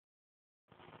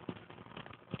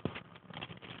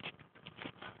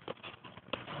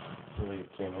where you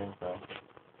came in from.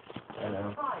 I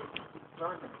know.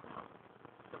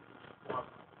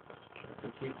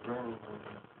 You keep burning.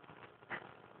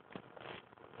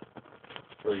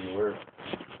 That's where you were.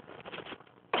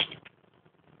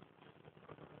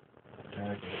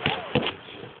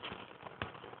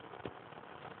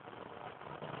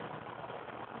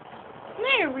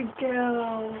 There we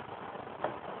go.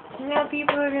 Now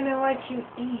people are gonna watch you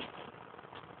eat.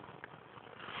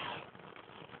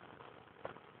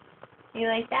 You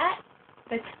like that?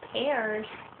 That's pears.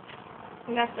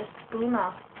 I got the spoon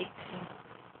off fixing.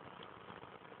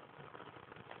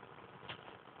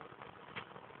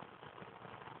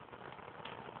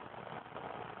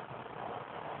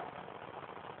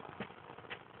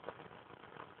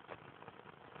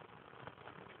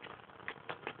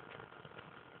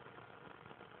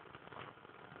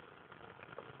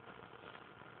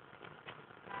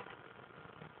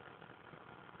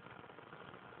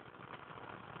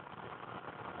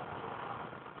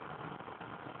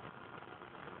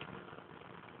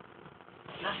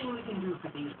 Nothing we can do for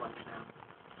these ones now.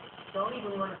 Don't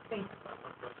even want to think about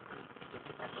what those creatures did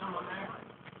to that someone there.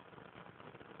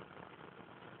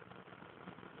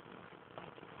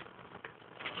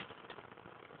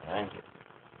 Thank you.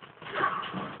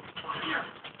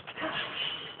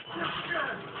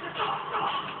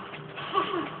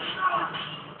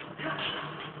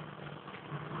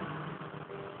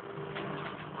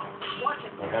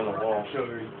 Behind the wall. Show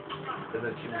her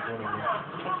that she was one of them.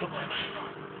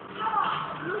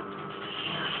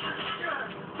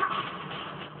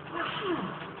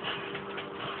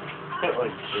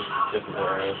 Like just the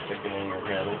arrow sticking in your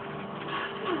head.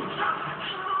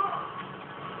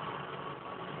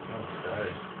 Oh,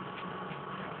 guys.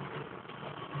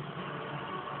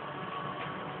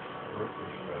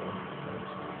 Workers fell.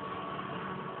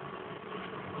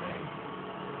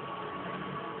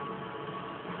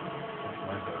 That's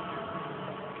my dog.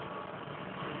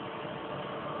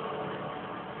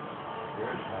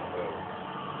 Here's my dog.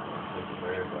 This is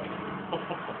very funny.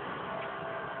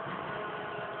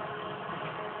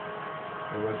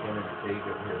 There was one of the cage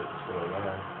up here that's still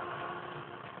alive.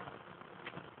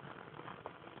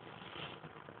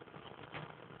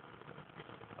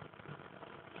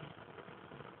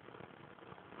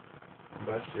 I'll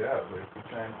bust you out, but if you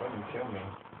try and fucking kill me,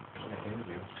 I'm gonna end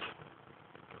you.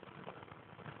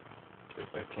 If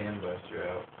I can bust you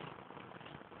out.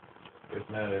 If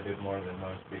not, I did more than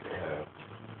most people have.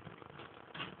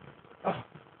 Oh.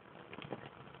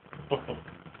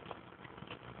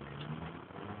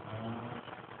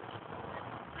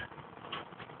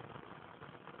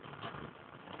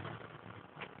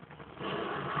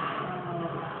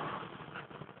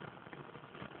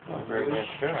 Very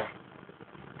nice try.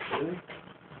 Really?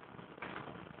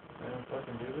 I don't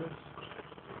fucking do this?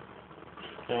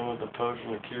 Same with the potion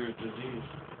that cures disease.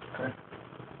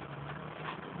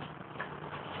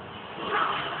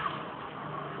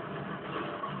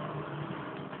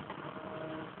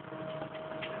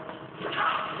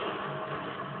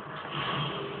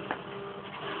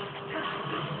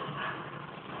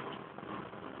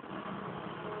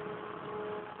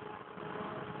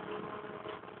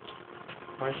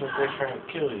 Why should they try to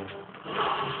kill you?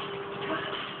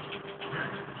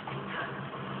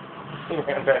 He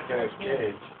ran back in his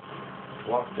cage.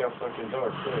 Locked that fucking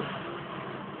door, quick.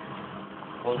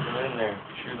 Close him in there.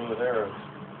 Shoot him with arrows.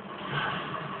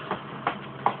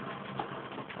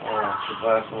 Oh, she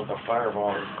blasted him with a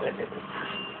fireball instead.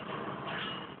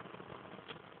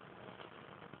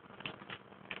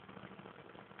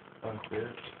 Fuck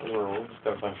this. We'll just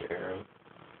got a bunch of arrows.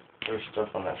 There's stuff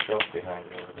on that shelf behind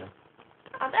you over there.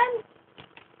 All done.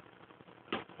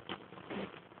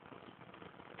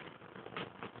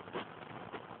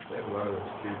 They have a lot of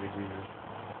those cute diseases.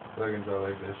 Logan's all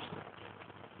like this.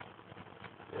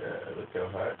 Yeah, look how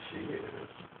hot she is.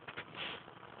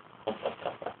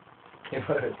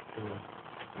 What?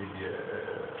 Yeah.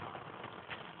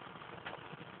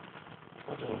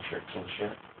 I'm doing tricks and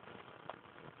shit.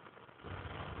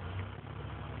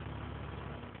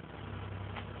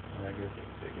 I guess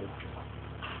it's a good.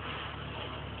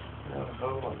 No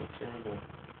hoe on the table.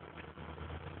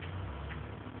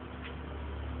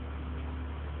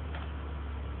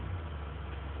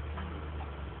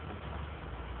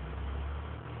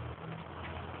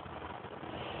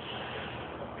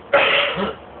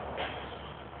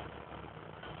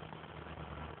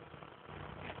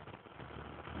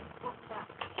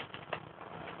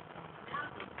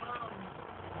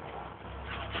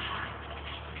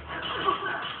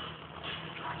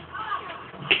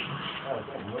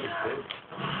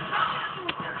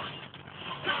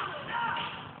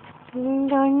 Ding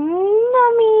dong,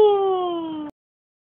 dummy.